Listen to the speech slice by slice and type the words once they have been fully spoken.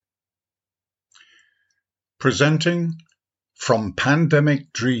Presenting From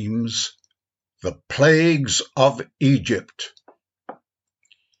Pandemic Dreams, The Plagues of Egypt.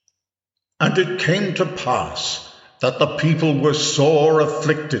 And it came to pass that the people were sore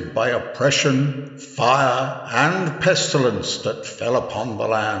afflicted by oppression, fire, and pestilence that fell upon the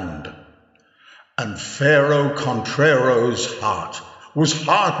land. And Pharoah Contraraoh's heart was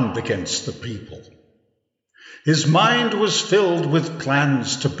hardened against the people. His mind was filled with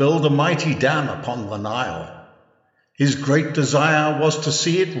plans to build a mighty dam upon the Nile. His great desire was to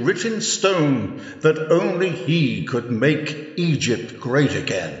see it writ in stone that only he could make Egypt great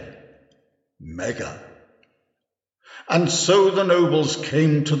again. Mega. And so the nobles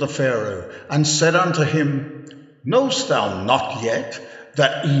came to the Pharaoh and said unto him, Knowest thou not yet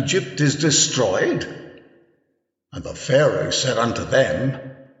that Egypt is destroyed? And the Pharaoh said unto them,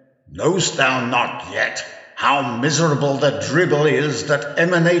 Knowest thou not yet how miserable the dribble is that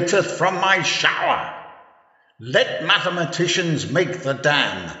emanateth from my shower? Let mathematicians make the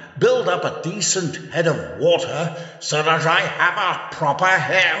dam, build up a decent head of water, so that I have a proper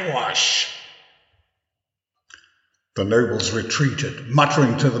hair wash. The nobles retreated,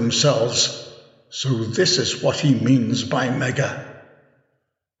 muttering to themselves, So this is what he means by mega.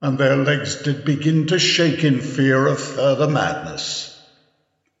 And their legs did begin to shake in fear of further madness.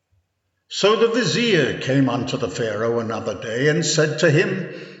 So the vizier came unto the Pharaoh another day and said to him,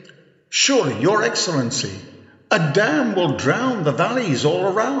 Surely, your excellency, a dam will drown the valleys all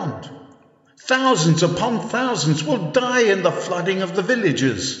around. Thousands upon thousands will die in the flooding of the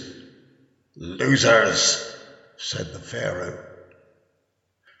villages. Losers, said the Pharaoh.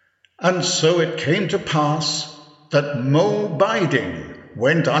 And so it came to pass that Mo-Biding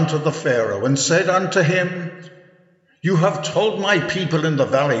went unto the Pharaoh and said unto him, You have told my people in the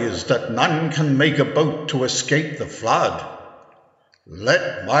valleys that none can make a boat to escape the flood.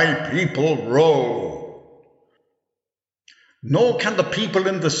 Let my people row. Nor can the people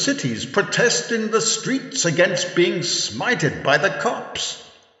in the cities protest in the streets against being smited by the Copts.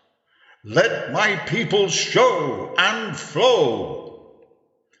 Let my people show and flow.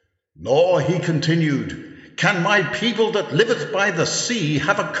 Nor, he continued, can my people that liveth by the sea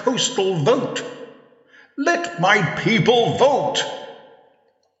have a coastal vote. Let my people vote.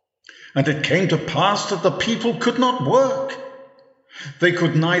 And it came to pass that the people could not work. They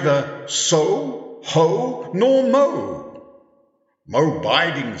could neither sow, hoe, nor mow.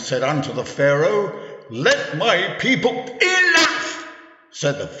 Mo-Biding said unto the Pharaoh, Let my people... Enough,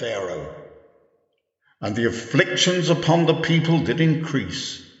 said the Pharaoh. And the afflictions upon the people did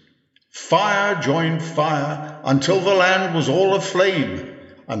increase. Fire joined fire, until the land was all aflame,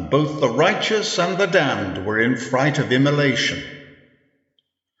 and both the righteous and the damned were in fright of immolation.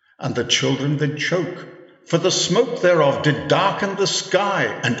 And the children did choke, for the smoke thereof did darken the sky,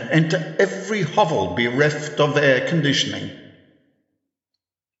 and enter every hovel bereft of air conditioning.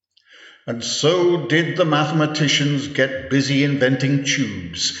 And so did the mathematicians get busy inventing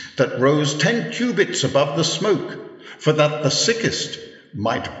tubes that rose 10 cubits above the smoke, for that the sickest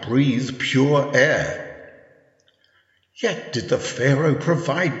might breathe pure air. Yet did the Pharaoh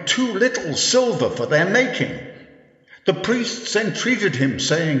provide too little silver for their making. The priests entreated him,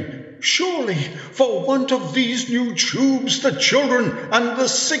 saying, Surely, for want of these new tubes, the children and the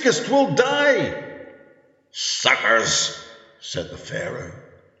sickest will die. Suckers, said the Pharaoh.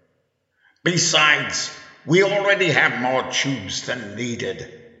 Besides, we already have more tubes than needed.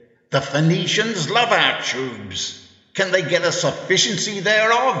 The Phoenicians love our tubes. Can they get a sufficiency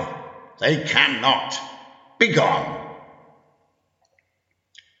thereof? They cannot. Begone.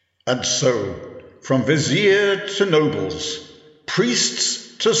 And so, from vizier to nobles,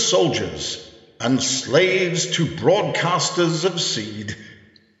 priests to soldiers, and slaves to broadcasters of seed,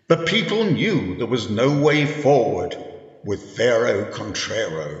 the people knew there was no way forward with Pharoah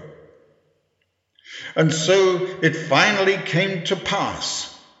Contraraoh. And so it finally came to pass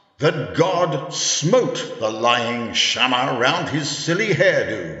that God smote the lying Shammah round his silly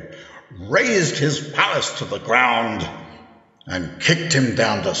hairdo, razed his palace to the ground, and kicked him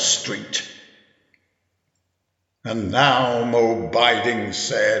down the street. And now Mo-Biding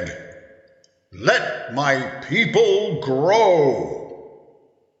said, Let my people grow.